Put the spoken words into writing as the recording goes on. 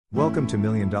Welcome to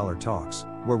Million Dollar Talks,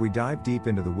 where we dive deep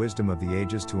into the wisdom of the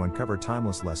ages to uncover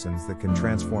timeless lessons that can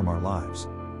transform our lives.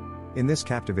 In this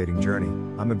captivating journey,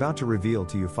 I'm about to reveal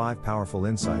to you 5 powerful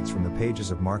insights from the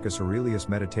pages of Marcus Aurelius'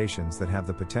 Meditations that have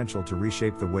the potential to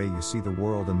reshape the way you see the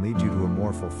world and lead you to a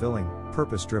more fulfilling,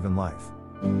 purpose-driven life.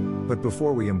 But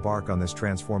before we embark on this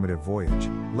transformative voyage,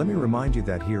 let me remind you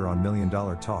that here on Million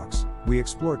Dollar Talks, we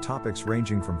explore topics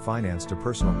ranging from finance to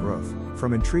personal growth,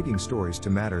 from intriguing stories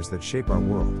to matters that shape our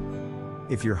world.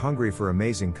 If you're hungry for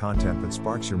amazing content that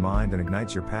sparks your mind and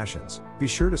ignites your passions, be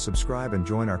sure to subscribe and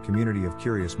join our community of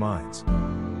curious minds.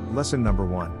 Lesson number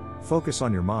 1: focus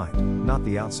on your mind, not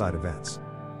the outside events.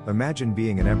 Imagine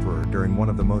being an emperor during one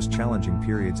of the most challenging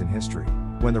periods in history,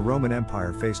 when the Roman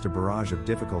Empire faced a barrage of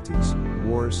difficulties,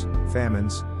 wars,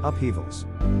 famines, upheavals.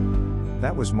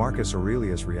 That was Marcus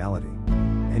Aurelius' reality.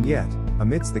 And yet,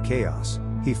 amidst the chaos,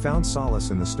 he found solace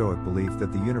in the Stoic belief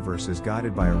that the universe is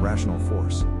guided by a rational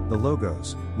force, the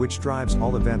logos, which drives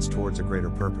all events towards a greater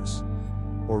purpose.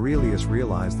 Aurelius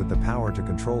realized that the power to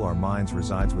control our minds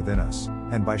resides within us,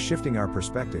 and by shifting our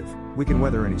perspective, we can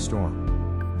weather any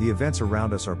storm. The events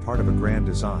around us are part of a grand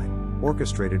design,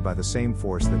 orchestrated by the same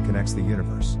force that connects the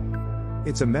universe.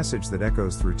 It's a message that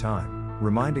echoes through time,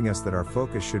 reminding us that our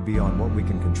focus should be on what we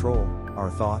can control,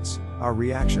 our thoughts, our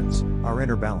reactions, our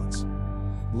inner balance.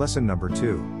 Lesson number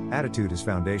 2: attitude is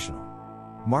foundational.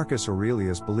 Marcus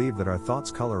Aurelius believed that our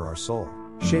thoughts color our soul,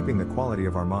 shaping the quality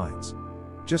of our minds.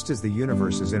 Just as the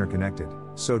universe is interconnected,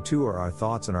 so too are our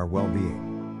thoughts and our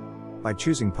well-being. By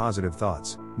choosing positive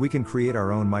thoughts, we can create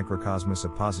our own microcosmos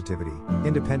of positivity,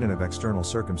 independent of external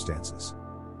circumstances.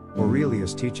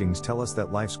 Aurelius' teachings tell us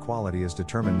that life's quality is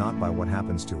determined not by what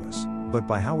happens to us, but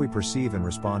by how we perceive and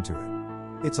respond to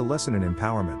it. It's a lesson in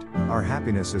empowerment. Our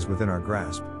happiness is within our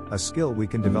grasp, a skill we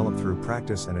can develop through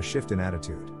practice and a shift in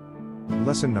attitude.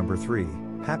 Lesson number 3: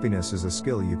 happiness is a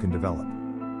skill you can develop.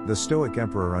 The Stoic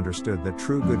Emperor understood that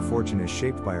true good fortune is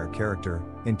shaped by our character,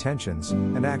 intentions,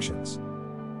 and actions.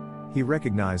 He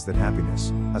recognized that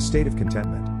happiness, a state of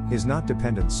contentment, is not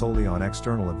dependent solely on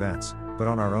external events, but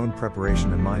on our own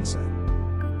preparation and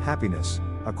mindset. Happiness,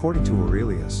 according to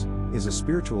Aurelius, is a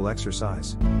spiritual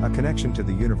exercise, a connection to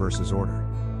the universe's order.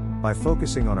 By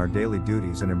focusing on our daily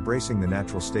duties and embracing the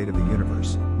natural state of the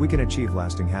universe, we can achieve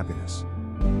lasting happiness.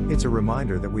 It's a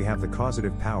reminder that we have the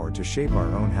causative power to shape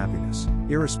our own happiness,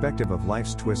 irrespective of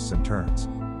life's twists and turns.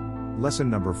 Lesson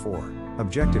number 4: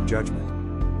 objective judgment.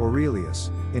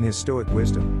 Aurelius, in his Stoic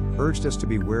wisdom, urged us to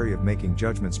be wary of making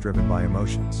judgments driven by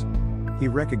emotions. He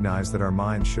recognized that our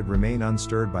minds should remain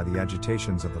unstirred by the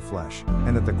agitations of the flesh,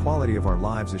 and that the quality of our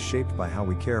lives is shaped by how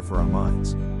we care for our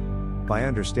minds. By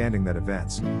understanding that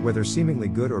events, whether seemingly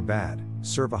good or bad,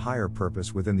 serve a higher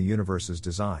purpose within the universe's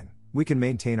design, we can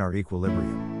maintain our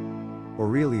equilibrium.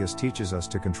 Aurelius teaches us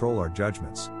to control our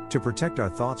judgments, to protect our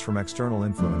thoughts from external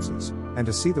influences, and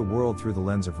to see the world through the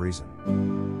lens of reason.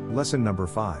 Lesson number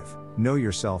 5: know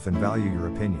yourself and value your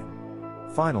opinion.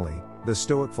 Finally, the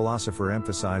Stoic philosopher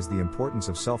emphasized the importance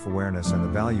of self-awareness and the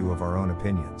value of our own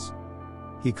opinions.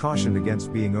 He cautioned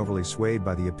against being overly swayed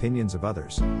by the opinions of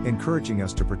others, encouraging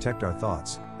us to protect our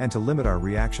thoughts, and to limit our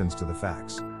reactions to the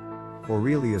facts.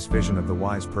 Aurelius' vision of the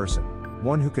wise person,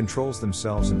 one who controls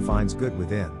themselves and finds good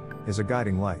within, is a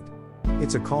guiding light.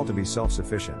 It's a call to be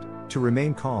self-sufficient, to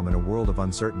remain calm in a world of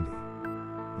uncertainty.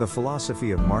 The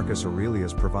philosophy of Marcus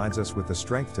Aurelius provides us with the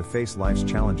strength to face life's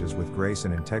challenges with grace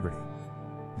and integrity.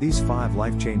 These 5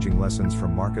 life-changing lessons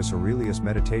from Marcus Aurelius'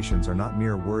 Meditations are not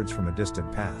mere words from a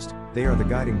distant past, they are the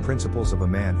guiding principles of a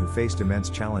man who faced immense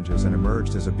challenges and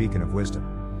emerged as a beacon of wisdom.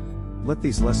 Let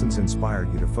these lessons inspire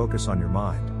you to focus on your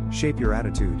mind, shape your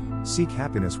attitude, seek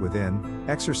happiness within,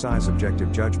 exercise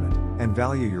objective judgment, and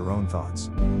value your own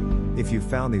thoughts. If you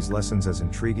found these lessons as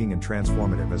intriguing and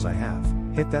transformative as I have,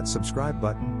 hit that subscribe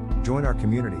button, join our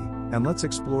community, and let's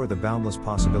explore the boundless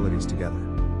possibilities together.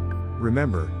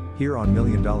 Remember, here on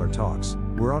Million Dollar Talks,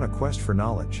 we're on a quest for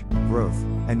knowledge, growth,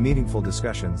 and meaningful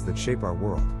discussions that shape our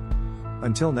world.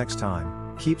 Until next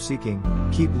time, keep seeking,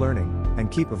 keep learning,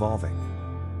 and keep evolving.